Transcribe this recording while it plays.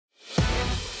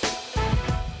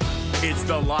It's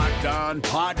the Locked On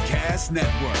Podcast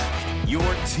Network, your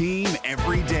team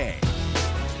every day.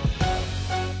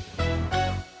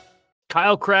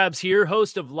 Kyle Krabs here,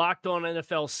 host of Locked On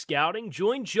NFL Scouting.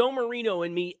 Join Joe Marino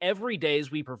and me every day as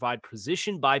we provide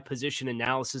position-by-position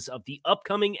analysis of the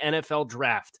upcoming NFL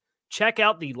Draft. Check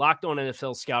out the Locked On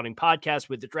NFL Scouting podcast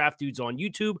with the Draft Dudes on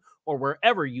YouTube or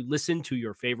wherever you listen to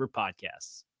your favorite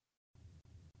podcasts.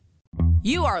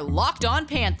 You are Locked On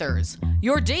Panthers,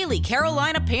 your daily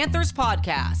Carolina Panthers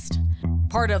podcast.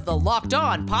 Part of the Locked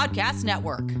On Podcast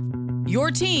Network, your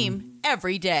team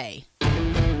every day.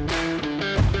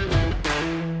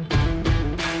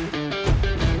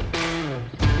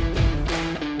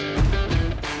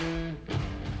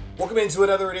 Welcome into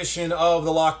another edition of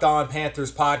the Locked On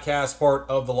Panthers podcast, part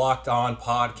of the Locked On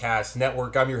Podcast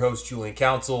Network. I'm your host, Julian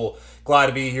Council. Glad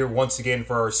to be here once again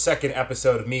for our second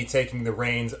episode of me taking the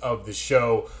reins of the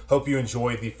show. Hope you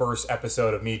enjoyed the first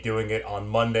episode of me doing it on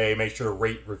Monday. Make sure to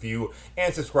rate, review,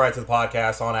 and subscribe to the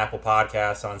podcast on Apple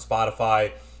Podcasts, on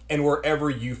Spotify, and wherever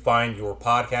you find your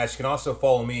podcast. You can also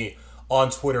follow me on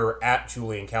Twitter at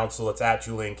Julian Council. It's at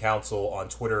Julian Council on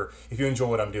Twitter. If you enjoy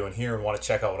what I'm doing here and want to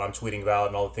check out what I'm tweeting about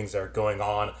and all the things that are going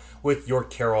on with your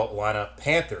Carolina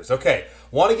Panthers. Okay,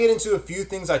 want to get into a few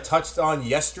things I touched on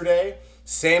yesterday.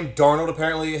 Sam Darnold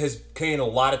apparently has gained a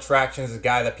lot of traction as a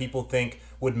guy that people think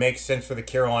would make sense for the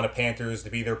Carolina Panthers to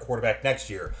be their quarterback next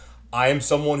year. I am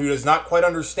someone who does not quite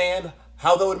understand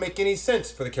how that would make any sense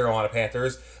for the Carolina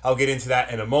Panthers. I'll get into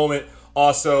that in a moment.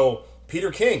 Also,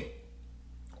 Peter King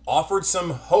offered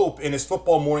some hope in his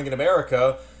Football Morning in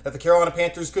America that the Carolina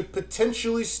Panthers could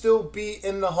potentially still be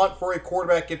in the hunt for a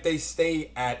quarterback if they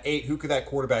stay at 8. Who could that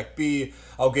quarterback be?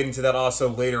 I'll get into that also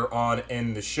later on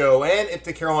in the show. And if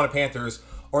the Carolina Panthers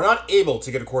are not able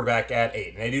to get a quarterback at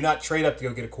 8, and they do not trade up to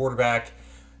go get a quarterback,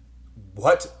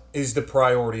 what is the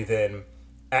priority then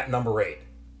at number 8?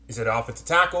 Is it an offensive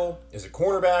tackle? Is it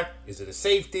cornerback? Is it a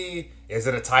safety? Is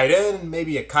it a tight end?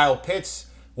 Maybe a Kyle Pitts?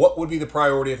 What would be the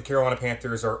priority if the Carolina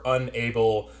Panthers are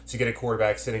unable to get a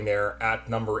quarterback sitting there at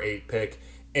number 8 pick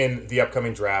in the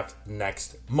upcoming draft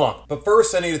next month? But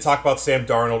first, I need to talk about Sam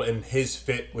Darnold and his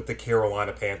fit with the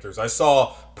Carolina Panthers. I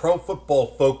saw Pro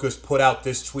Football Focus put out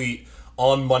this tweet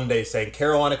on Monday saying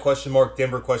Carolina ?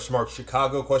 Denver ?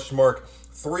 Chicago ?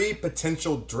 3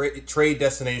 potential trade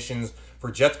destinations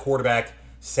for Jets quarterback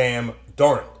Sam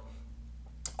Darnold.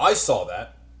 I saw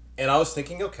that, and I was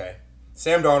thinking, okay,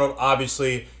 Sam Darnold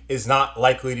obviously is not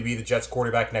likely to be the Jets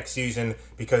quarterback next season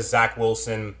because Zach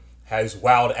Wilson has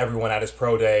wowed everyone at his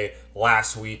pro day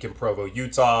last week in Provo,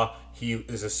 Utah. He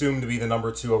is assumed to be the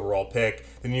number 2 overall pick.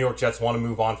 The New York Jets want to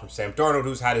move on from Sam Darnold,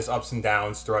 who's had his ups and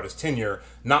downs throughout his tenure,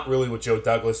 not really with Joe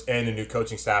Douglas and a new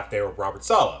coaching staff there with Robert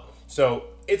Saleh. So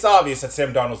it's obvious that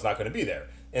Sam Darnold's not going to be there,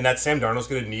 and that Sam Darnold's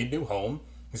going to need a new home.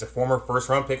 He's a former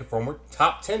first-round pick, a former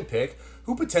top 10 pick,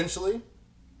 who potentially,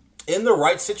 in the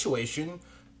right situation,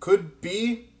 could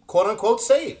be quote-unquote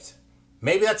saved.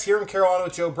 Maybe that's here in Carolina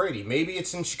with Joe Brady. Maybe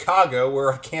it's in Chicago,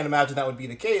 where I can't imagine that would be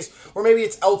the case, or maybe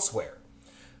it's elsewhere.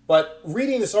 But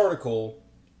reading this article,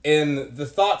 and the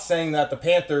thought saying that the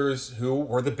Panthers, who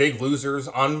were the big losers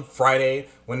on Friday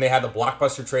when they had the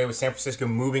blockbuster trade with San Francisco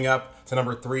moving up to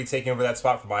number 3, taking over that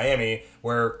spot for Miami,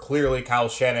 where clearly Kyle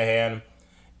Shanahan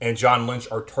and John Lynch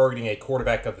are targeting a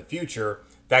quarterback of the future,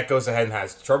 that goes ahead and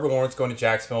has Trevor Lawrence going to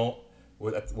Jacksonville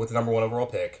with the number 1 overall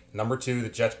pick. Number 2, the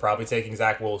Jets probably taking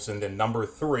Zach Wilson. Then number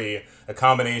 3, a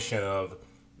combination of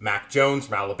Mac Jones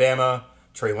from Alabama,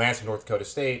 Trey Lance from North Dakota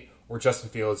State, or Justin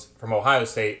Fields from Ohio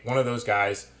State. One of those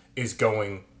guys is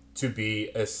going to be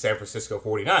a San Francisco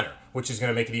 49er, which is going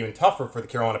to make it even tougher for the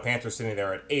Carolina Panthers sitting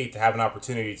there at 8 to have an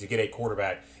opportunity to get a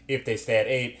quarterback if they stay at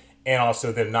 8, and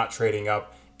also them not trading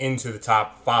up into the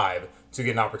top 5 to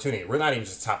get an opportunity. We're not even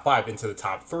just top 5, into the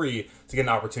top 3 to get an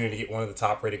opportunity to get one of the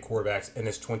top-rated quarterbacks in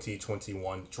this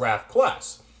 2021 draft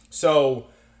class. So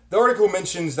the article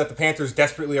mentions that the Panthers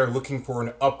desperately are looking for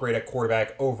an upgrade at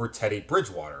quarterback over Teddy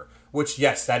Bridgewater, which,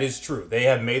 yes, that is true. They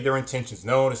have made their intentions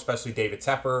known, especially David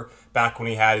Tepper, back when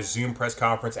he had his Zoom press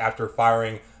conference after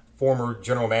firing former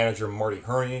general manager Marty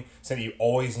Hurney, saying you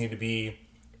always need to be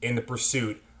in the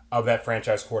pursuit of that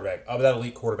franchise quarterback, of that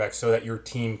elite quarterback, so that your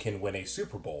team can win a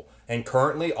Super Bowl. And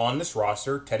currently on this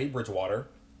roster, Teddy Bridgewater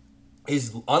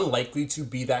is unlikely to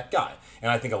be that guy.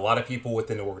 And I think a lot of people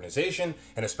within the organization,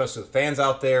 and especially the fans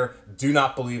out there, do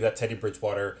not believe that Teddy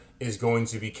Bridgewater is going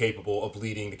to be capable of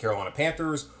leading the Carolina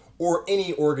Panthers or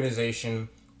any organization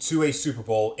to a Super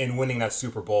Bowl and winning that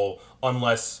Super Bowl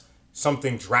unless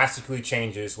something drastically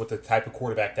changes with the type of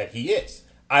quarterback that he is.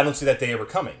 I don't see that day ever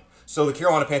coming. So the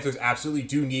Carolina Panthers absolutely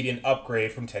do need an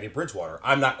upgrade from Teddy Bridgewater.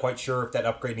 I'm not quite sure if that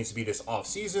upgrade needs to be this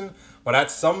offseason, but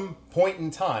at some point in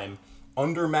time,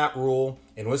 under Matt Rule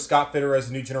and with Scott Fitter as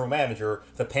the new general manager,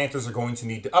 the Panthers are going to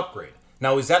need to upgrade.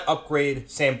 Now, is that upgrade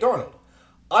Sam Darnold?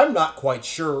 I'm not quite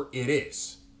sure it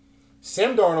is.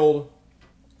 Sam Darnold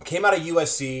came out of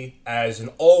USC as an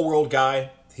all-world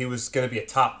guy. He was going to be a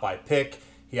top 5 pick.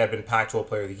 He had been Pac-12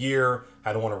 Player of the Year,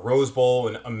 had won a Rose Bowl,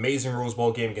 an amazing Rose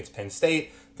Bowl game against Penn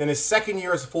State. Then his second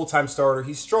year as a full-time starter,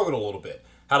 he struggled a little bit.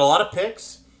 Had a lot of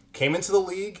picks, came into the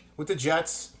league with the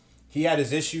Jets. He had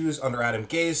his issues under Adam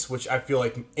Gase, which I feel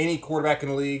like any quarterback in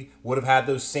the league would have had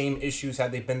those same issues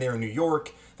had they been there in New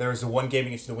York. There was the one game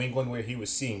against New England where he was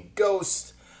seeing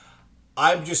ghosts.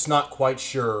 I'm just not quite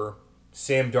sure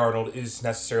Sam Darnold is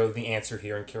necessarily the answer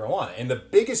here in Carolina. And the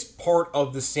biggest part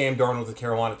of the Sam Darnold to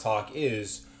Carolina talk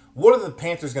is, what are the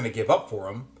Panthers going to give up for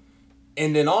him?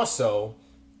 And then also,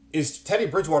 is Teddy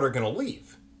Bridgewater going to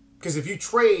leave? Because if you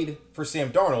trade for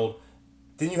Sam Darnold,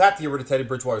 then you have to get rid of Teddy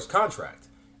Bridgewater's contract.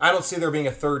 I don't see there being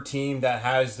a third team that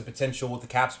has the potential with the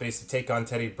cap space to take on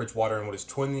Teddy Bridgewater and what is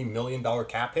 $20 million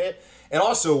cap hit. And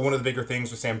also, one of the bigger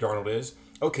things with Sam Darnold is,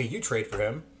 okay, you trade for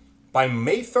him. By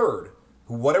May 3rd,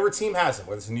 whatever team has him,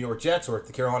 whether it's the New York Jets or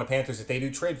the Carolina Panthers, if they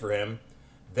do trade for him,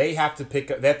 they have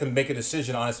to make a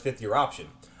decision on his 5th-year option.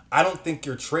 I don't think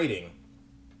you're trading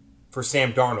for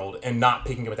Sam Darnold and not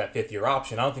picking up that 5th-year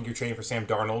option. I don't think you're trading for Sam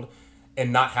Darnold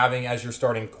and not having as your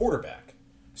starting quarterback.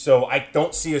 So I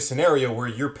don't see a scenario where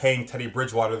you're paying Teddy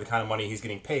Bridgewater the kind of money he's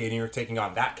getting paid and you're taking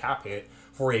on that cap hit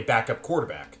for a backup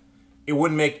quarterback. It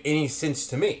wouldn't make any sense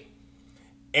to me.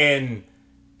 And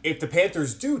if the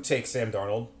Panthers do take Sam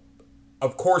Darnold,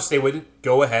 of course they would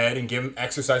go ahead and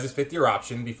exercise his 5th-year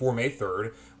option before May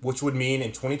 3rd, which would mean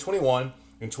in 2021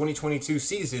 and 2022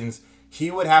 seasons, he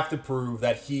would have to prove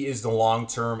that he is the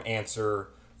long-term answer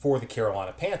for the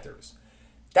Carolina Panthers.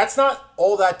 That's not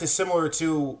all that dissimilar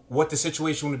to what the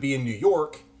situation would be in New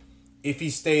York if he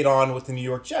stayed on with the New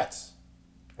York Jets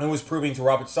and was proving to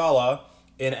Robert Saleh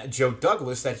and Joe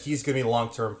Douglas that he's going to be a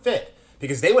long-term fit.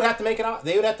 Because they would have to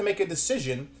make a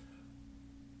decision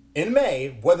in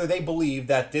May whether they believe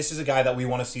that this is a guy that we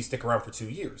want to see stick around for 2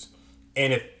 years.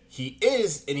 And if he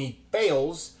is and he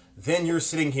fails, then you're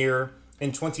sitting here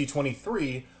in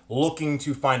 2023 looking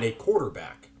to find a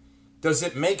quarterback. Does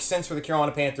it make sense for the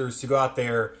Carolina Panthers to go out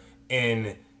there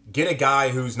and get a guy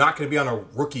who's not going to be on a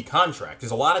rookie contract?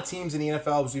 There's a lot of teams in the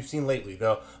NFL, as we've seen lately,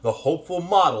 the hopeful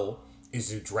model is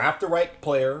to draft the right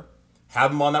player,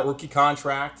 have him on that rookie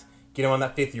contract, get him on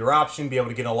that 5th-year option, be able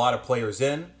to get a lot of players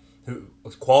in,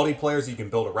 quality players that you can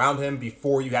build around him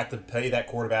before you have to pay that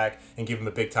quarterback and give him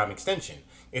a big-time extension.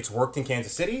 It's worked in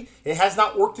Kansas City. It has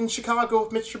not worked in Chicago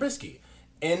with Mitch Trubisky.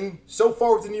 And so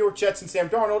far with the New York Jets and Sam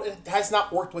Darnold, it has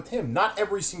not worked with him. Not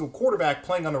every single quarterback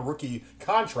playing on a rookie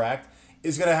contract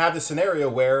is going to have the scenario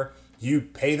where you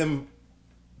pay them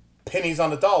pennies on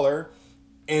the dollar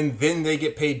and then they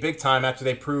get paid big time after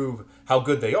they prove how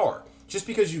good they are. Just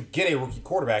because you get a rookie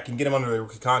quarterback and get him under a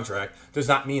rookie contract does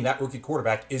not mean that rookie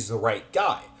quarterback is the right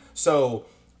guy. So,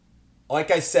 like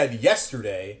I said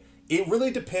yesterday, it really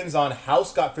depends on how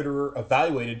Scott Fitter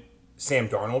evaluated Sam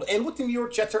Darnold and what the New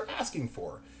York Jets are asking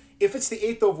for. If it's the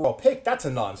 8th overall pick, that's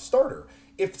a non-starter.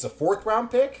 If it's a 4th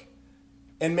round pick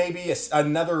and maybe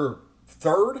another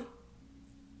 3rd,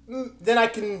 then I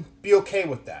can be okay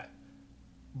with that.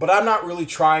 But I'm not really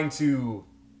trying to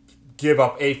give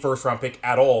up a 1st round pick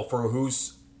at all for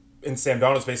who's, and Sam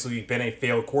Darnold's basically been a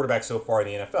failed quarterback so far in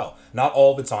the NFL. Not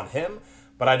all of it's on him,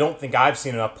 but I don't think I've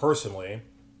seen enough personally.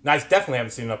 And I definitely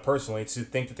haven't seen enough personally to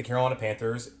think that the Carolina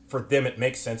Panthers, for them, it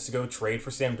makes sense to go trade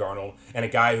for Sam Darnold and a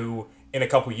guy who, in a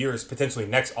couple years, potentially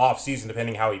next offseason,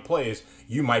 depending how he plays,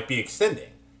 you might be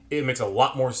extending. It makes a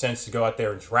lot more sense to go out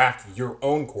there and draft your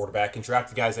own quarterback and draft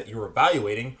the guys that you're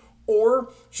evaluating,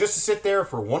 or just to sit there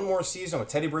for one more season with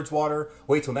Teddy Bridgewater,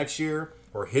 wait till next year,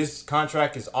 where his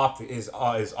contract is off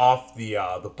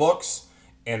the books,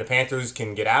 and the Panthers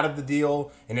can get out of the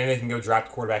deal, and then they can go draft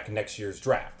a quarterback in next year's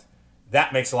draft.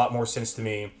 That makes a lot more sense to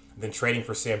me than trading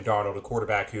for Sam Darnold, a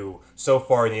quarterback who, so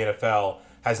far in the NFL,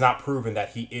 has not proven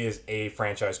that he is a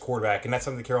franchise quarterback. And that's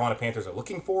something the Carolina Panthers are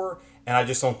looking for, and I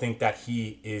just don't think that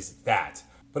he is that.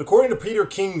 But according to Peter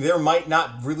King, there might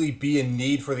not really be a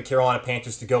need for the Carolina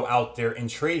Panthers to go out there and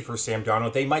trade for Sam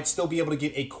Darnold. They might still be able to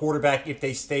get a quarterback if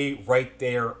they stay right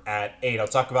there at 8. I'll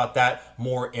talk about that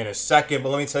more in a second,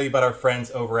 but let me tell you about our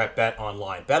friends over at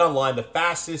BetOnline. BetOnline, the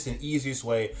fastest and easiest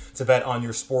way to bet on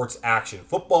your sports action.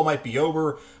 Football might be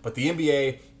over, but the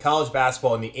NBA, college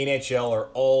basketball, and the NHL are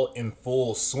all in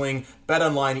full swing.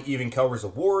 BetOnline even covers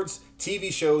awards, TV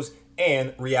shows,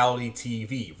 and reality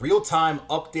TV. Real-time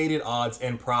updated odds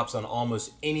and props on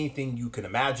almost anything you can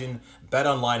imagine.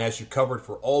 BetOnline has you covered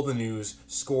for all the news,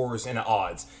 scores, and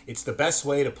odds. It's the best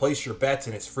way to place your bets,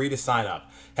 and it's free to sign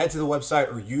up. Head to the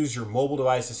website or use your mobile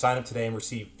device to sign up today and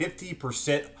receive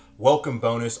 50% welcome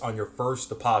bonus on your first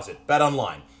deposit.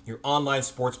 BetOnline, your online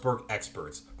sportsbook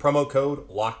experts. Promo code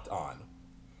LOCKEDON.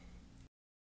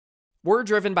 We're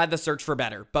driven by the search for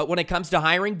better, but when it comes to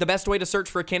hiring, the best way to search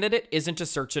for a candidate isn't to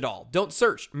search at all. Don't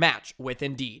search, match with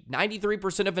Indeed.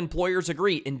 93% of employers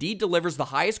agree Indeed delivers the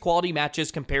highest quality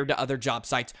matches compared to other job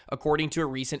sites, according to a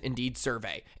recent Indeed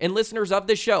survey. And listeners of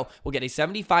this show will get a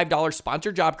 $75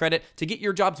 sponsored job credit to get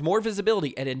your jobs more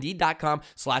visibility at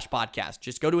Indeed.com/podcast.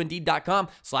 Just go to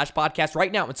Indeed.com/podcast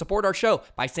right now and support our show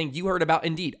by saying you heard about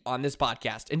Indeed on this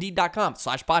podcast.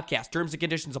 Indeed.com/podcast. Terms and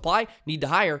conditions apply. Need to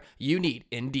hire? You need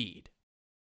Indeed.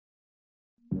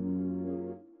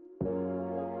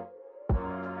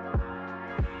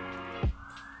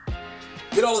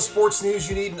 Get all the sports news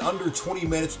you need in under 20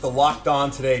 minutes with the Locked On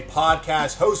Today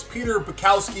podcast. Host Peter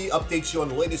Bukowski updates you on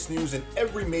the latest news in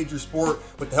every major sport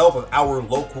with the help of our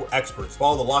local experts.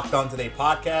 Follow the Locked On Today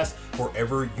podcast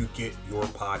wherever you get your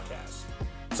podcasts.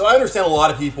 So I understand a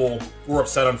lot of people were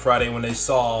upset on Friday when they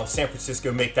saw San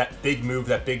Francisco make that big move,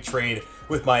 that big trade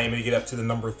with Miami to get up to the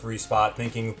number 3 spot,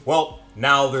 thinking, well,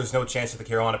 now there's no chance that the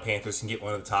Carolina Panthers can get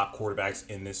one of the top quarterbacks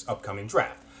in this upcoming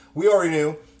draft. We already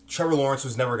knew Trevor Lawrence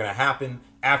was never going to happen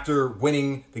after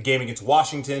winning the game against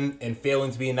Washington and failing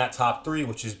to be in that top 3,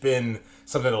 which has been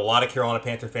something that a lot of Carolina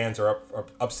Panther fans are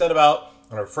upset about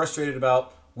and are frustrated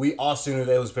about. We also knew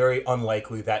that it was very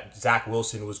unlikely that Zach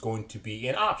Wilson was going to be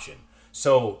an option.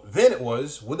 So then it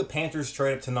was, would the Panthers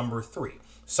trade up to number 3?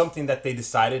 Something that they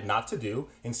decided not to do,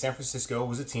 and San Francisco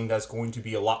was a team that's going to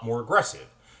be a lot more aggressive.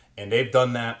 And they've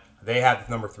done that. They had the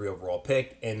number 3 overall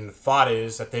pick, and the thought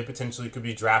is that they potentially could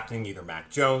be drafting either Mac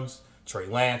Jones, Trey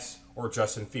Lance, or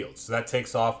Justin Fields. So that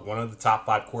takes off one of the top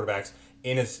 5 quarterbacks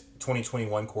in his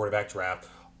 2021 quarterback draft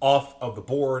off of the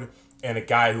board, and a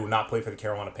guy who will not play for the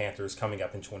Carolina Panthers coming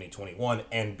up in 2021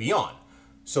 and beyond.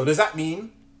 So does that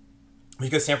mean,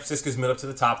 because San Francisco's moved up to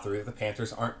the top 3, that the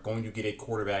Panthers aren't going to get a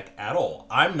quarterback at all?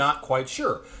 I'm not quite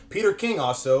sure. Peter King,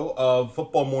 also of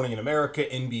Football Morning in America,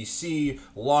 NBC,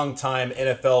 longtime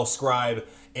NFL scribe,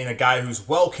 and a guy who's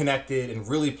well-connected and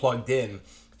really plugged in,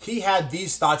 he had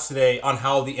these thoughts today on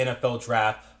how the NFL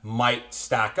draft might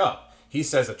stack up. He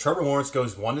says that Trevor Lawrence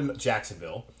goes 1 to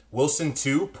Jacksonville, Wilson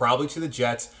 2, probably to the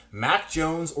Jets, Mac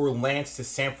Jones or Lance to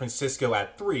San Francisco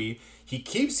at 3. He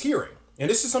keeps hearing, and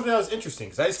this is something that was interesting,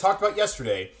 because I just talked about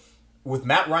yesterday, with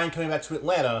Matt Ryan coming back to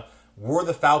Atlanta, were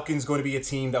the Falcons going to be a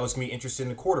team that was going to be interested in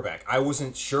the quarterback? I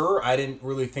wasn't sure. I didn't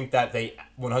really think that they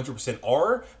 100%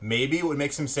 are. Maybe it would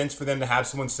make some sense for them to have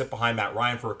someone sit behind Matt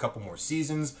Ryan for a couple more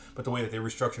seasons, but the way that they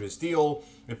restructured his deal,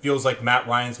 it feels like Matt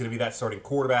Ryan's going to be that starting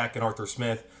quarterback, and Arthur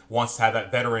Smith wants to have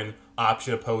that veteran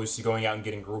option opposed to going out and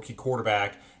getting a rookie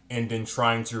quarterback and then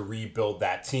trying to rebuild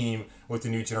that team with the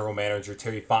new general manager,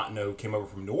 Terry Fontenot, who came over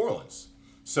from New Orleans.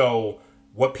 So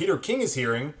what Peter King is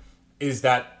hearing is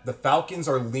that the Falcons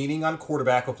are leaning on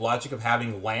quarterback with logic of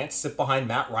having Lance sit behind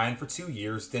Matt Ryan for 2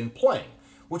 years, then playing,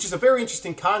 which is a very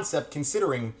interesting concept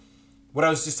considering what I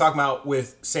was just talking about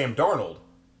with Sam Darnold,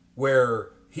 where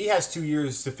he has 2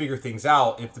 years to figure things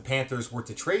out if the Panthers were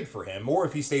to trade for him, or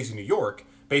if he stays in New York,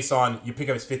 based on you pick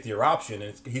up his 5th-year option,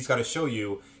 and he's got to show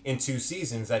you in 2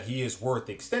 seasons that he is worth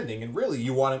extending, and really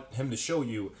you want him to show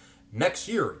you next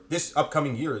year, this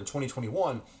upcoming year in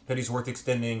 2021, that he's worth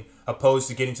extending, opposed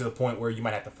to getting to the point where you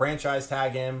might have to franchise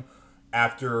tag him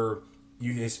after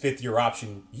his 5th-year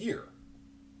option year.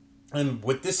 And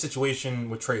with this situation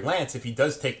with Trey Lance, if he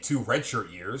does take 2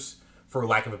 redshirt years, for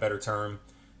lack of a better term,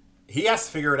 he has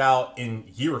to figure it out in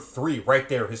year 3, right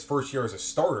there, his first year as a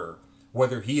starter,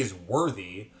 whether he is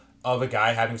worthy of a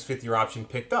guy having his 5th-year option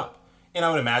picked up. And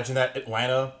I would imagine that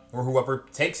Atlanta or whoever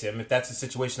takes him, if that's the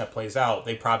situation that plays out,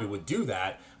 they probably would do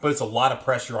that. But it's a lot of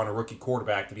pressure on a rookie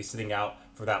quarterback to be sitting out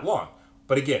for that long.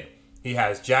 But again, he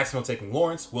has Jacksonville taking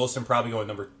Lawrence, Wilson probably going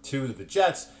number 2 to the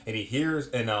Jets, and he hears,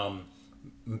 and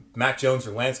Mac Jones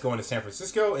or Lance going to San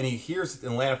Francisco, and he hears that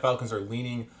the Atlanta Falcons are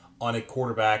leaning on a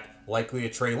quarterback, likely a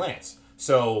Trey Lance.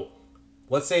 So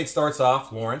let's say it starts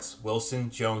off Lawrence, Wilson,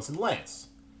 Jones, and Lance.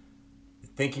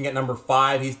 Thinking at number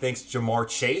 5, he thinks Jamar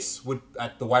Chase,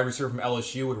 at the wide receiver from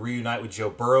LSU, would reunite with Joe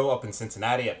Burrow up in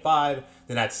Cincinnati at 5.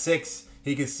 Then at 6,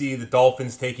 he could see the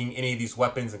Dolphins taking any of these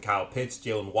weapons, and Kyle Pitts,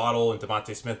 Jalen Waddle, and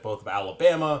Devontae Smith, both of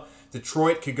Alabama.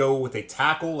 Detroit could go with a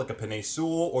tackle like a Penei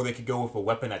Sewell, or they could go with a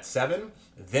weapon at 7.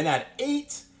 Then at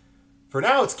 8, for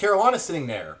now, it's Carolina sitting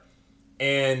there.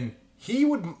 And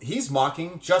he's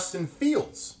mocking Justin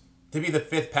Fields to be the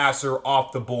 5th passer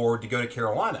off the board to go to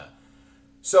Carolina.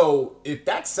 So if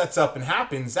that sets up and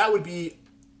happens, that would be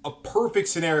a perfect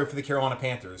scenario for the Carolina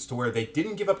Panthers, to where they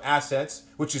didn't give up assets,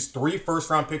 which is 3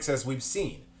 first-round picks as we've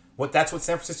seen. That's what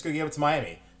San Francisco gave up to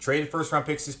Miami. Traded first-round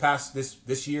picks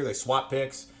this year. They swapped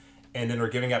picks, and then they're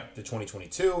giving up the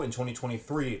 2022 and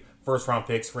 2023 first-round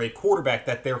picks for a quarterback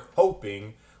that they're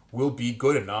hoping will be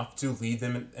good enough to lead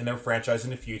them in their franchise in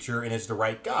the future and is the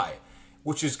right guy.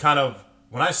 Which is kind of,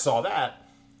 when I saw that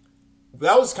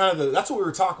was kind of that's what we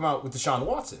were talking about with Deshaun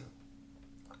Watson.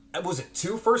 Was it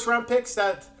 2 first-round picks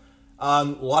that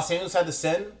Los Angeles had to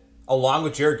send, along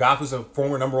with Jared Goff, who's a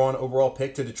former number 1 overall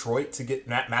pick, to Detroit to get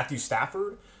Matthew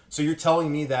Stafford? So you're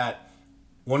telling me that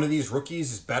one of these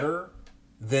rookies is better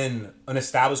than an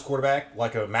established quarterback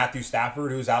like a Matthew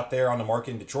Stafford, who's out there on the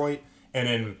market in Detroit, and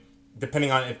then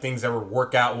depending on if things ever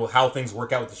work out, how things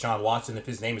work out with Deshaun Watson, if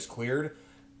his name is cleared,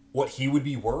 what he would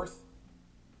be worth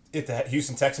if the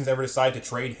Houston Texans ever decide to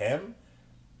trade him?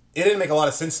 It didn't make a lot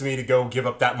of sense to me to go give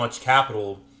up that much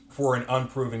capital for an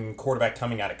unproven quarterback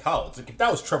coming out of college. Like, if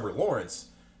that was Trevor Lawrence,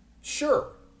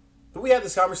 sure. But we had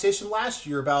this conversation last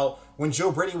year about when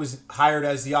Joe Brady was hired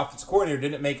as the offensive coordinator,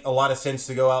 didn't it make a lot of sense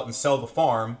to go out and sell the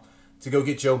farm to go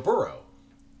get Joe Burrow?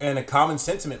 And a common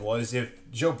sentiment was, if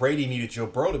Joe Brady needed Joe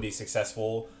Burrow to be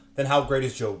successful, then how great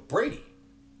is Joe Brady?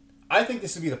 I think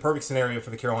this would be the perfect scenario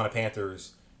for the Carolina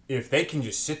Panthers if they can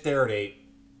just sit there at 8,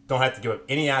 don't have to give up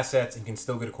any assets, and can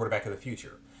still get a quarterback of the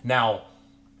future. Now,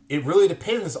 it really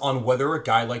depends on whether a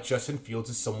guy like Justin Fields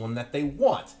is someone that they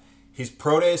want. His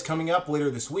pro day is coming up later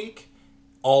this week.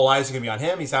 All eyes are going to be on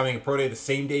him. He's having a pro day the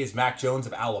same day as Mac Jones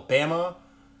of Alabama.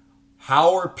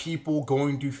 How are people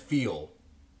going to feel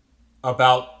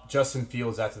about Justin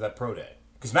Fields after that pro day?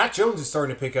 Because Mac Jones is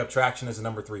starting to pick up traction as a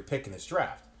number 3 pick in this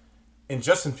draft. And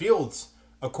Justin Fields,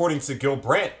 according to Gil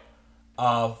Brandt,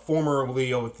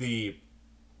 formerly with the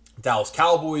Dallas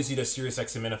Cowboys, he does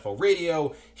SiriusXM NFL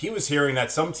Radio, he was hearing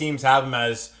that some teams have him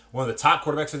as one of the top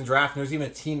quarterbacks in the draft, and there's even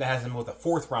a team that has him with a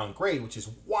 4th round grade, which is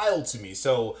wild to me.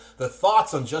 So the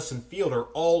thoughts on Justin Fields are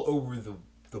all over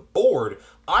the board.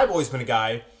 I've always been a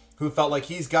guy who felt like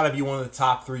he's got to be one of the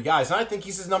top 3 guys, and I think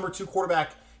he's his number 2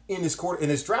 quarterback in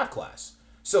this draft class.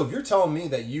 So if you're telling me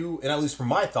that you, and at least from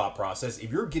my thought process,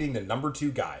 if you're getting the number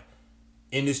 2 guy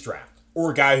in this draft,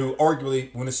 or a guy who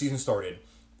arguably, when the season started,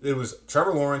 it was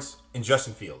Trevor Lawrence and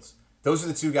Justin Fields. Those are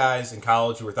the 2 guys in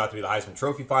college who were thought to be the Heisman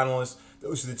Trophy finalists.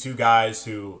 Those are the 2 guys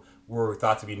who were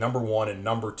thought to be number 1 and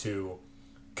number 2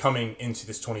 coming into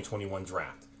this 2021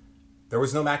 draft. There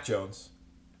was no Mac Jones.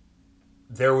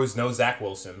 There was no Zach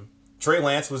Wilson. Trey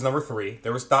Lance was number 3.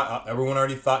 There was everyone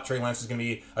already thought Trey Lance was going to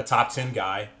be a top 10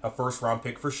 guy, a 1st round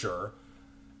pick for sure.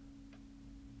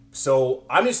 So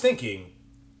I'm just thinking,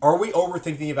 are we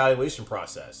overthinking the evaluation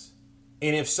process?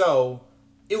 And if so,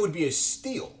 it would be a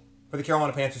steal for the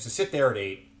Carolina Panthers to sit there at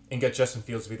 8 and get Justin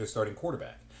Fields to be their starting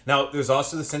quarterback. Now, there's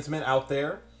also the sentiment out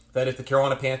there that if the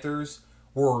Carolina Panthers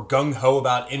were gung-ho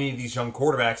about any of these young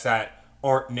quarterbacks that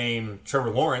aren't named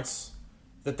Trevor Lawrence,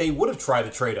 that they would have tried to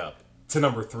trade up to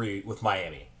number 3 with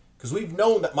Miami. Because we've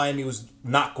known that Miami was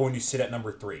not going to sit at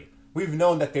number 3. We've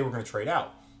known that they were going to trade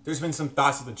out. There's been some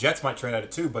thoughts that the Jets might trade out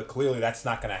at 2, but clearly that's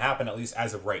not going to happen, at least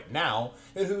as of right now.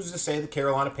 And who's to say the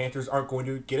Carolina Panthers aren't going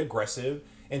to get aggressive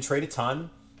and trade a ton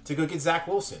to go get Zach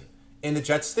Wilson, and the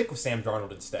Jets stick with Sam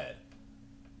Darnold instead?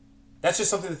 That's just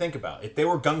something to think about. If they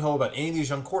were gung-ho about any of these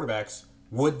young quarterbacks,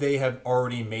 would they have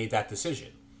already made that decision?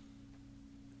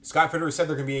 Scott Fitterer said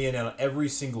they're going to be in on every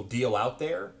single deal out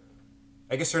there.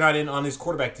 I guess they're not in on these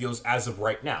quarterback deals as of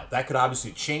right now. That could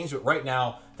obviously change, but right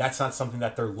now, that's not something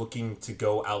that they're looking to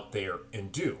go out there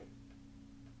and do.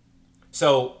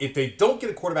 So if they don't get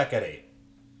a quarterback at 8,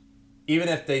 even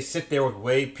if they sit there with the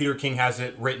way Peter King has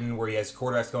it written, where he has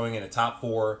quarterbacks going in the top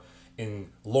 4 in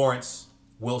Lawrence,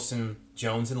 Wilson,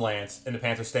 Jones, and Lance, and the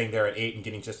Panthers staying there at 8 and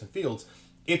getting Justin Fields,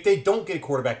 if they don't get a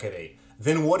quarterback at 8,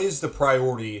 then what is the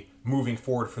priority moving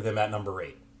forward for them at number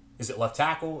 8? Is it left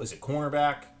tackle? Is it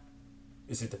cornerback?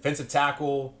 Is it defensive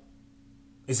tackle?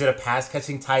 Is it a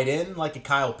pass-catching tight end like a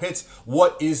Kyle Pitts?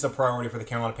 What is the priority for the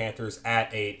Carolina Panthers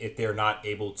at 8 if they're not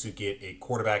able to get a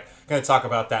quarterback? I'm going to talk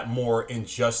about that more in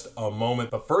just a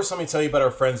moment. But first, let me tell you about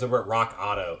our friends over at Rock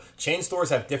Auto. Chain stores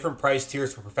have different price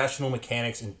tiers for professional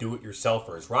mechanics and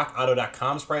do-it-yourselfers.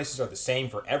 RockAuto.com's prices are the same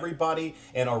for everybody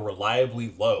and are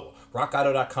reliably low.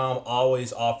 RockAuto.com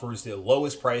always offers the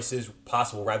lowest prices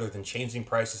possible rather than changing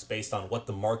prices based on what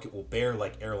the market will bear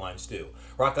like airlines do.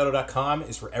 RockAuto.com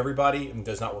is for everybody and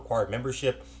does not require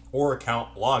membership or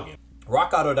account login.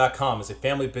 RockAuto.com is a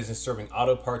family business serving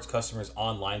auto parts customers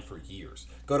online for years.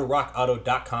 Go to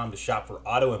RockAuto.com to shop for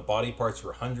auto and body parts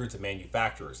for hundreds of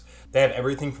manufacturers. They have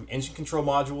everything from engine control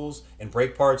modules and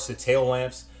brake parts to tail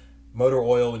lamps, motor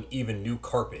oil, and even new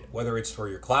carpet. Whether it's for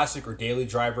your classic or daily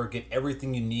driver, get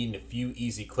everything you need in a few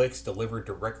easy clicks delivered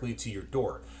directly to your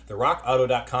door. The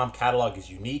RockAuto.com catalog is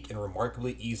unique and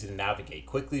remarkably easy to navigate.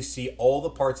 Quickly see all the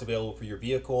parts available for your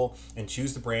vehicle and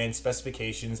choose the brand,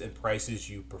 specifications, and prices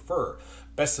you prefer.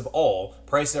 Best of all,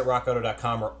 prices at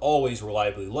RockAuto.com are always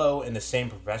reliably low, and the same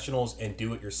professionals and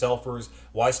do-it-yourselfers.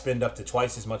 Why spend up to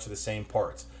twice as much for the same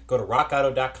parts? Go to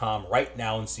RockAuto.com right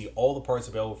now and see all the parts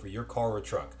available for your car or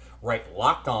truck. Write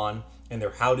Locked On in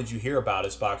their How Did You Hear About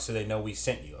Us box so they know we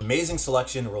sent you. Amazing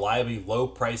selection, reliably low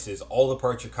prices, all the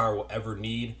parts your car will ever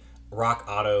need.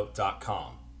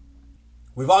 RockAuto.com.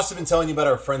 We've also been telling you about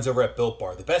our friends over at Built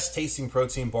Bar, the best tasting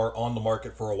protein bar on the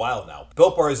market for a while now.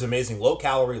 Built Bar is an amazing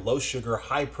low-calorie, low-sugar,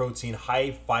 high-protein,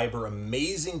 high-fiber,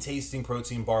 amazing tasting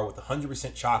protein bar with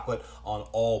 100% chocolate on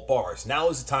all bars. Now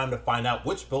is the time to find out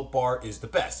which Built Bar is the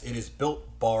best. It is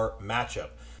Built Bar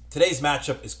Matchup. Today's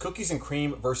matchup is cookies and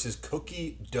cream versus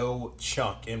cookie dough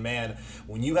chunk. And man,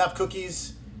 when you have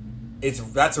cookies,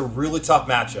 that's a really tough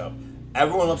matchup.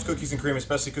 Everyone loves cookies and cream,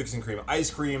 especially cookies and cream ice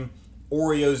cream,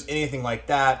 Oreos, anything like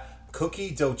that.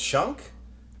 Cookie dough chunk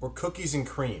or cookies and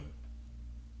cream?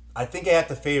 I think I have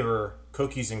to favor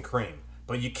cookies and cream,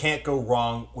 but you can't go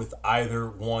wrong with either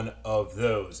one of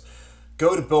those.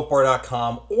 Go to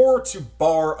BuiltBar.com or to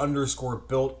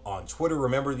bar_built on Twitter.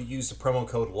 Remember to use the promo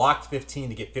code LOCKED15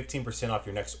 to get 15% off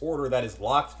your next order. That is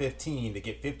LOCKED15 to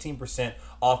get 15%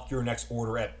 off your next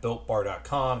order at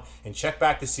BuiltBar.com. And check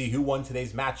back to see who won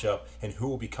today's matchup and who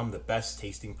will become the best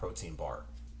tasting protein bar.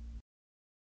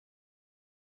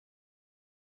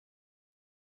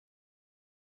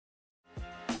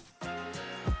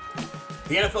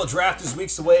 The NFL Draft is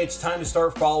weeks away. It's time to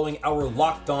start following our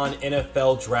Locked On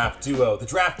NFL Draft duo. The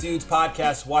Draft Dudes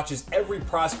podcast watches every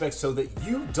prospect so that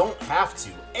you don't have to.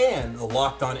 And the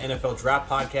Locked On NFL Draft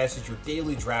podcast is your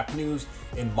daily draft news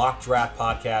and mock draft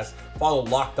podcast. Follow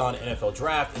Locked On NFL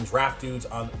Draft and Draft Dudes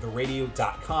on the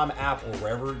radio.com app or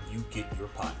wherever you get your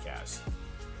podcasts.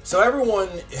 So everyone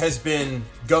has been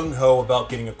gung-ho about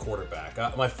getting a quarterback.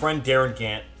 My friend Darren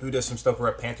Gant, who does some stuff over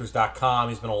at Panthers.com,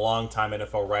 he's been a long-time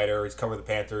NFL writer. He's covered the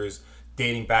Panthers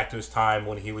dating back to his time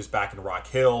when he was back in Rock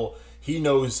Hill. He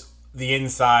knows the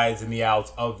insides and the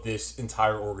outs of this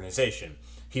entire organization.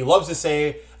 He loves to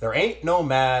say, there ain't no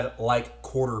mad like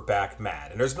quarterback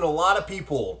mad. And there's been a lot of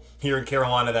people here in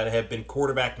Carolina that have been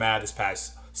quarterback mad this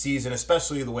past season,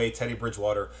 especially the way Teddy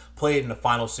Bridgewater played in the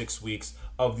final 6 weeks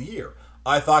of the year.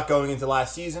 I thought going into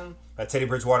last season that Teddy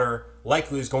Bridgewater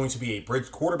likely is going to be a bridge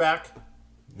quarterback.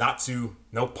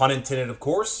 No pun intended, of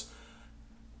course.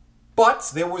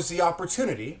 But there was the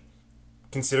opportunity,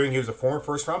 considering he was a former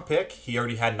first-round pick, he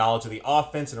already had knowledge of the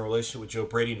offense and a relationship with Joe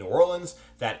Brady in New Orleans,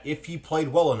 that if he played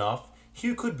well enough,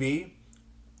 he could be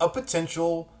a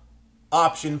potential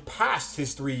option past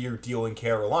his 3-year deal in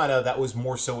Carolina. That was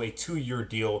more so a 2-year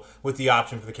deal with the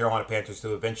option for the Carolina Panthers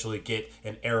to eventually get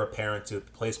an heir apparent to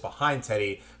place behind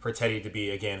Teddy for Teddy to be,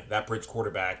 again, that bridge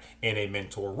quarterback in a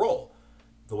mentor role.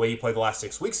 The way he played the last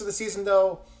 6 weeks of the season,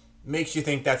 though, makes you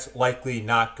think that's likely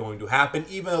not going to happen,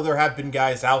 even though there have been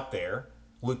guys out there,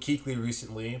 Luke Kuechly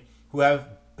recently, who have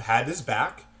had his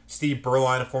back. Steve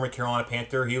Berline, a former Carolina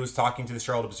Panther, he was talking to the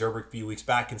Charlotte Observer a few weeks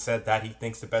back and said that he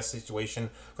thinks the best situation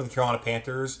for the Carolina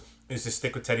Panthers is to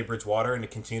stick with Teddy Bridgewater and to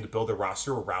continue to build a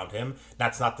roster around him.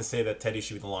 That's not to say that Teddy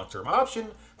should be the long-term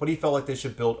option, but he felt like they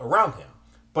should build around him.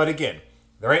 But again,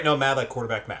 there ain't no mad like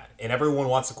quarterback mad. And everyone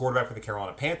wants a quarterback for the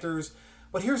Carolina Panthers.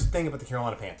 But here's the thing about the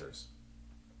Carolina Panthers.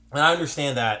 And I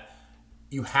understand that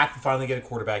you have to finally get a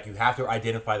quarterback. You have to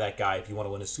identify that guy if you want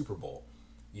to win a Super Bowl.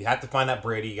 You have to find that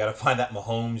Brady. You got to find that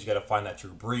Mahomes. You got to find that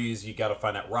Drew Brees. You got to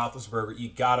find that Roethlisberger. You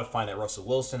got to find that Russell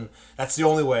Wilson. That's the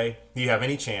only way you have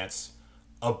any chance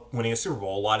of winning a Super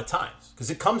Bowl a lot of times. Because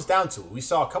it comes down to it. We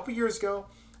saw a couple years ago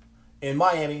in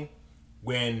Miami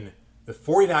when the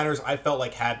 49ers, I felt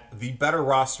like, had the better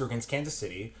roster against Kansas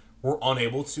City, were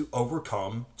unable to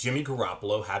overcome Jimmy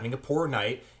Garoppolo having a poor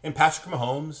night and Patrick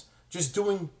Mahomes just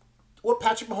doing what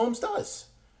Patrick Mahomes does.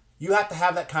 You have to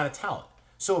have that kind of talent.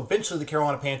 So eventually the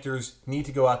Carolina Panthers need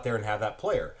to go out there and have that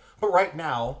player. But right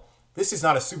now, this is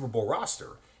not a Super Bowl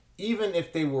roster. Even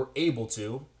if they were able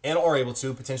to, and are able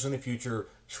to, potentially in the future,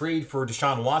 trade for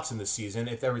Deshaun Watson this season,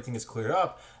 if everything is cleared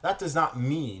up, that does not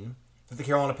mean that the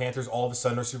Carolina Panthers all of a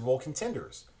sudden are Super Bowl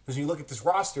contenders. Because when you look at this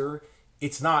roster,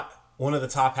 it's not one of the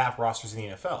top half rosters in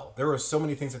the NFL. There are so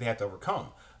many things that they have to overcome.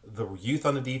 the youth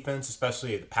on the defense,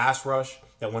 especially the pass rush,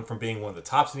 that went from being one of the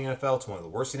tops in the NFL to one of the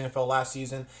worst in the NFL last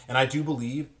season. And I do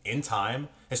believe in time,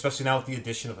 especially now with the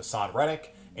addition of Hassan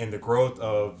Reddick and the growth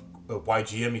of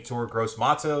YGM Itor Gross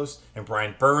Matos and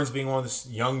Brian Burns being one of the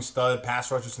young stud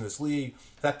pass rushers in this league,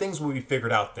 that things will be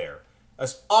figured out there.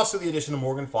 Also the addition of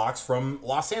Morgan Fox from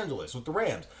Los Angeles with the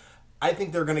Rams. I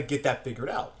think they're going to get that figured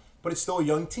out. But it's still a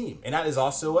young team. And that is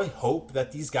also a hope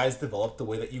that these guys develop the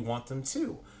way that you want them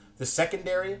to. The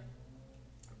secondary,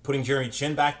 putting Jeremy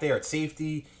Chin back there at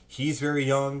safety, he's very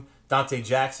young. Dante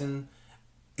Jackson,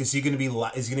 is he going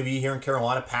to be here in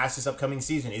Carolina past this upcoming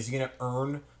season? Is he going to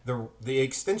earn the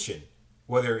extension?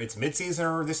 Whether it's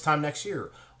midseason or this time next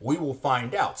year, we will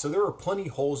find out. So there are plenty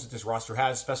of holes that this roster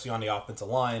has, especially on the offensive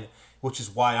line, which is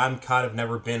why I'm kind of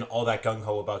never been all that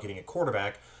gung-ho about getting a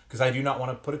quarterback, because I do not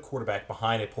want to put a quarterback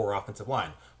behind a poor offensive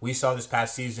line. We saw this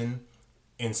past season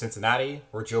in Cincinnati,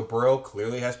 where Joe Burrow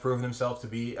clearly has proven himself to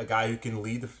be a guy who can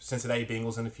lead the Cincinnati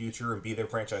Bengals in the future and be their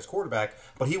franchise quarterback,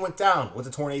 but he went down with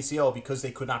a torn ACL because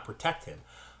they could not protect him.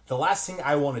 The last thing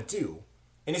I want to do,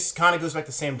 and this kind of goes back to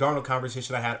the Sam Darnold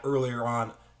conversation I had earlier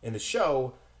on in the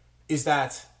show, is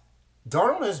that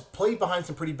Darnold has played behind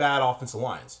some pretty bad offensive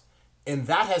lines, and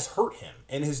that has hurt him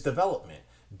in his development.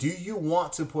 Do you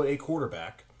want to put a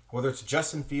quarterback, whether it's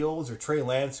Justin Fields or Trey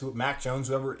Lance, Mac Jones,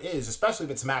 whoever it is, especially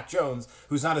if it's Mac Jones,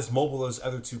 who's not as mobile as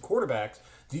other two quarterbacks,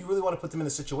 do you really want to put them in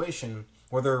a situation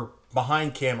where they're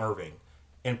behind Cam Irving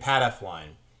and Pat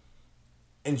Elflein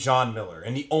and John Miller,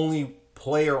 and the only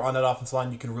player on that offensive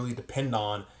line you can really depend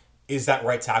on is that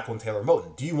right tackle and Taylor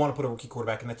Moton? Do you want to put a rookie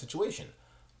quarterback in that situation?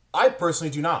 I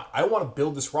personally do not. I want to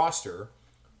build this roster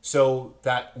so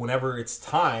that whenever it's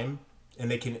time and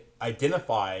they can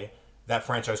identify that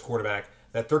franchise quarterback,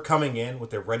 that they're coming in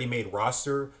with a ready-made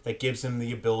roster that gives them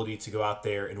the ability to go out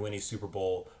there and win a Super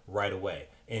Bowl right away.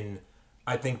 And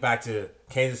I think back to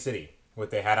Kansas City, where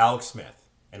they had Alex Smith.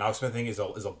 And Alex Smith, I think, is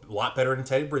a lot better than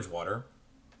Teddy Bridgewater.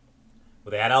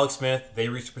 But they had Alex Smith. They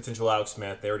reached potential Alex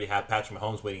Smith. They already had Patrick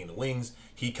Mahomes waiting in the wings.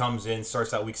 He comes in,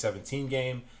 starts that Week 17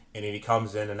 game, and then he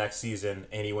comes in the next season,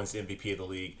 and he wins the MVP of the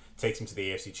league, takes him to the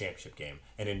AFC Championship game,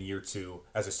 and in year 2,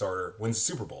 as a starter, wins the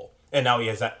Super Bowl. And now he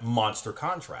has that monster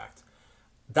contract.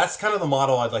 That's kind of the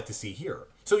model I'd like to see here.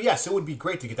 So yes, it would be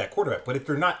great to get that quarterback, but if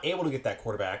they're not able to get that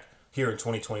quarterback here in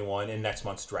 2021 in next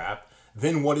month's draft,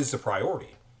 then what is the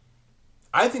priority?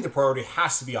 I think the priority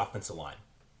has to be offensive line.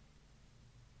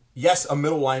 Yes, a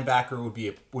middle linebacker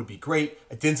would be great.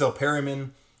 Denzel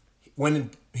Perryman,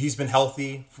 when he's been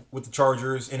healthy with the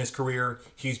Chargers in his career,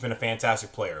 he's been a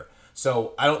fantastic player.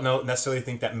 So I don't necessarily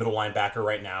think that middle linebacker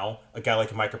right now, a guy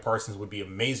like Micah Parsons, would be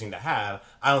amazing to have.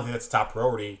 I don't think that's a top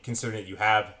priority, considering that you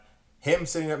have him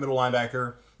sitting at middle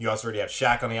linebacker. You also already have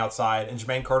Shaq on the outside, and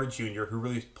Jermaine Carter Jr., who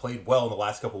really played well in the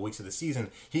last couple of weeks of the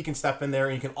season. He can step in there,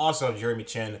 and you can also have Jeremy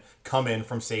Chin come in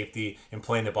from safety and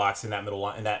play in the box in that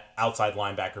in that outside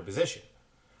linebacker position.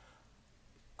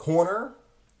 Corner,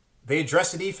 they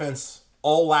addressed the defense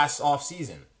all last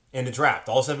offseason in the draft.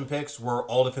 All 7 picks were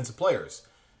all defensive players.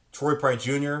 Troy Pride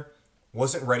Jr.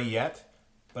 wasn't ready yet,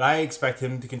 but I expect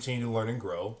him to continue to learn and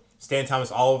grow. Stan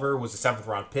Thomas Oliver was a 7th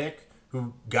round pick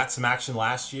who got some action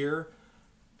last year.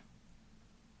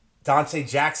 Dante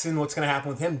Jackson, what's going to happen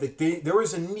with him? There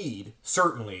is a need,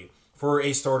 certainly, for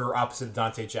a starter opposite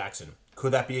Dante Jackson.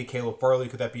 Could that be a Caleb Farley?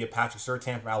 Could that be a Patrick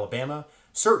Surtain from Alabama?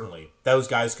 Certainly. Those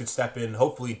guys could step in,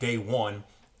 hopefully, day one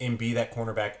and be that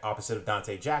cornerback opposite of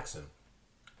Dante Jackson.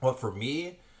 But for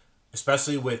me,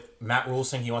 especially with Matt Rule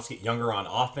saying he wants to get younger on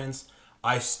offense,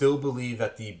 I still believe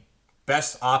that the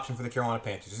best option for the Carolina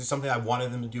Panthers, this is something I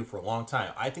wanted them to do for a long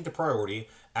time. I think the priority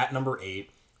at number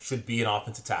 8 should be an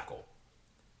offensive tackle.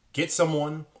 Get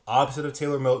someone opposite of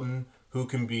Taylor Moton who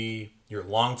can be your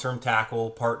long-term tackle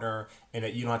partner and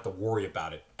that you don't have to worry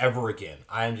about it ever again.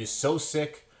 I am just so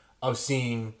sick of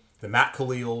seeing the Matt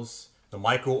Khalils, the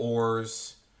Michael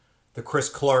Orrs, the Chris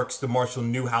Clarks, the Marshall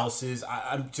Newhouses.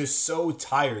 I'm just so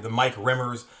tired. The Mike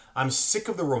Rimmers. I'm sick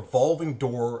of the revolving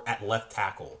door at left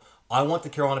tackle. I want the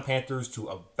Carolina Panthers to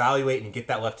evaluate and get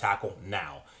that left tackle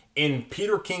now. In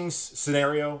Peter King's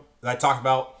scenario that I talked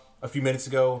about a few minutes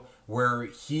ago, where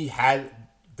he had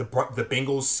the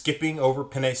Bengals skipping over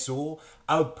Penei Sewell,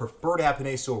 I would prefer to have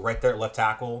Penei Sewell right there at left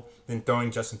tackle than throwing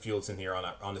Justin Fields in here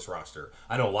on this roster.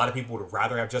 I know a lot of people would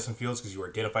rather have Justin Fields because you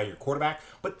identify your quarterback,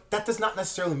 but that does not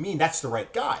necessarily mean that's the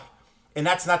right guy. And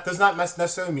does not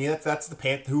necessarily mean that's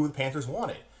who the Panthers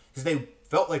wanted. Because they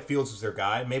felt like Fields was their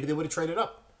guy, maybe they would have traded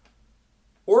up.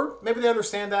 Or maybe they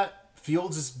understand that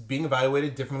Fields is being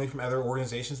evaluated differently from other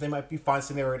organizations. They might be fine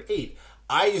sitting there at 8.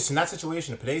 In that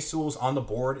situation, if Penei Sewell's on the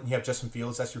board and you have Justin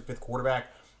Fields, that's your 5th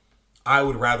quarterback, I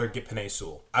would rather get Penei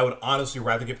Sewell. I would honestly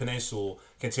rather get Penei Sewell,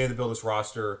 continue to build this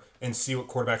roster, and see what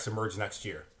quarterbacks emerge next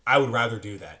year. I would rather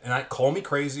do that. And call me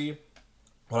crazy,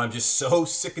 but I'm just so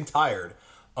sick and tired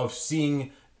of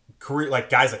seeing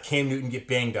guys like Cam Newton get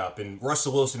banged up, and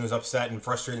Russell Wilson was upset and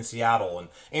frustrated in Seattle, and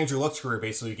Andrew Luck's career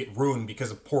basically get ruined because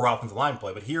of poor offensive line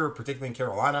play. But here, particularly in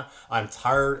Carolina, I'm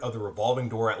tired of the revolving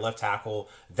door at left tackle.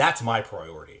 That's my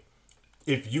priority.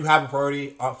 If you have a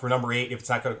priority for number 8, if it's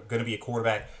not going to be a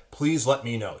quarterback, please let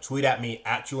me know. Tweet at me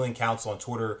at Julian Council on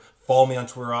Twitter. Follow me on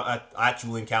Twitter at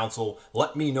Julian Council.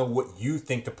 Let me know what you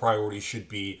think the priority should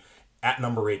be at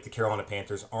number 8. The Carolina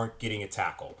Panthers aren't getting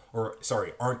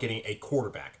aren't getting a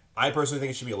quarterback. I personally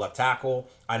think it should be a left tackle.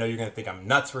 I know you're going to think I'm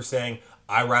nuts for saying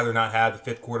I'd rather not have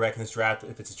the 5th quarterback in this draft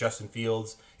if it's Justin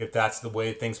Fields, if that's the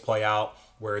way things play out,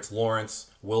 where it's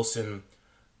Lawrence, Wilson,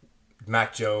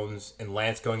 Mac Jones, and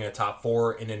Lance going in the top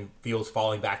 4, and then Fields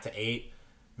falling back to 8.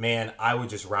 Man, I would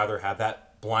just rather have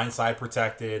that blind side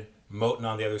protected, Moton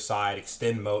on the other side,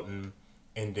 extend Moton,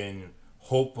 and then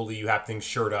hopefully you have things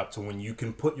shored up to when you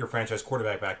can put your franchise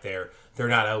quarterback back there. They're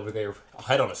not over there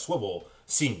head on a swivel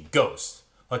seeing ghosts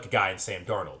like a guy in Sam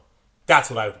Darnold. That's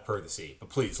what I would prefer to see. But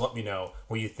please let me know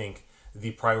what you think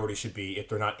the priority should be if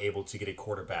they're not able to get a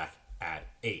quarterback at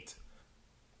 8.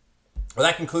 Well,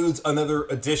 that concludes another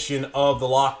edition of the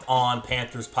Locked On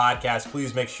Panthers podcast.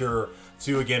 Please make sure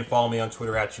to, again, follow me on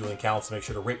Twitter at Julian Council. Make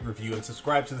sure to rate, review, and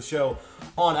subscribe to the show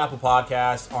on Apple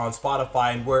Podcasts, on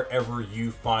Spotify, and wherever you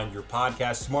find your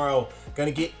podcasts. Tomorrow, going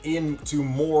to get into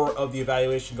more of the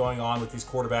evaluation going on with these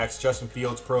quarterbacks. Justin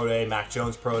Fields Pro Day, Mac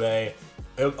Jones Pro Day.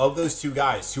 Of those two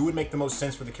guys, who would make the most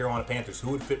sense for the Carolina Panthers?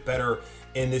 Who would fit better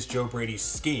in this Joe Brady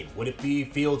scheme? Would it be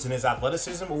Fields and his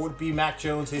athleticism, or would it be Mac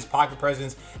Jones, his pocket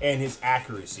presence, and his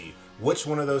accuracy? Which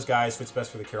one of those guys fits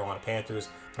best for the Carolina Panthers?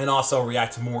 And also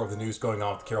react to more of the news going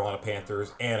on with the Carolina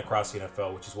Panthers and across the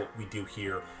NFL, which is what we do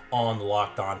here on the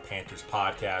Locked On Panthers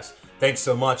podcast. Thanks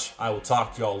so much. I will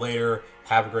talk to y'all later.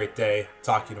 Have a great day.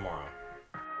 Talk to you tomorrow.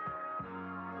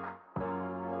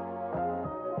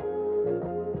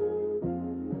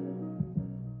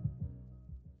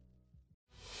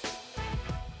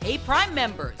 Hey, Prime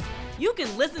members, you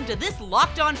can listen to this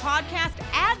Locked On podcast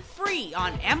ad-free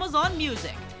on Amazon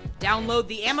Music. Download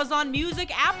the Amazon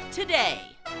Music app today.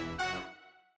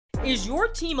 Is your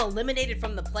team eliminated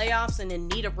from the playoffs and in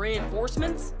need of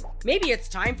reinforcements? Maybe it's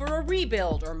time for a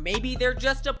rebuild, or maybe they're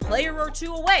just a player or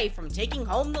two away from taking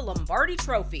home the Lombardi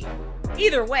Trophy.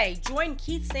 Either way, join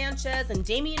Keith Sanchez and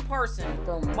Damian Parson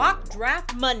for Mock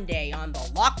Draft Monday on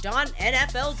the Locked On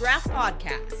NFL Draft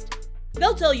Podcast.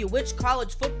 They'll tell you which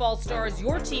college football stars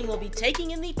your team will be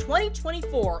taking in the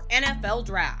 2024 NFL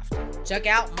Draft. Check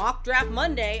out Mock Draft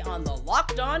Monday on the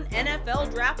Locked On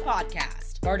NFL Draft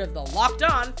Podcast, part of the Locked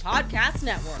On Podcast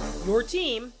Network. Your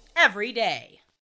team every day.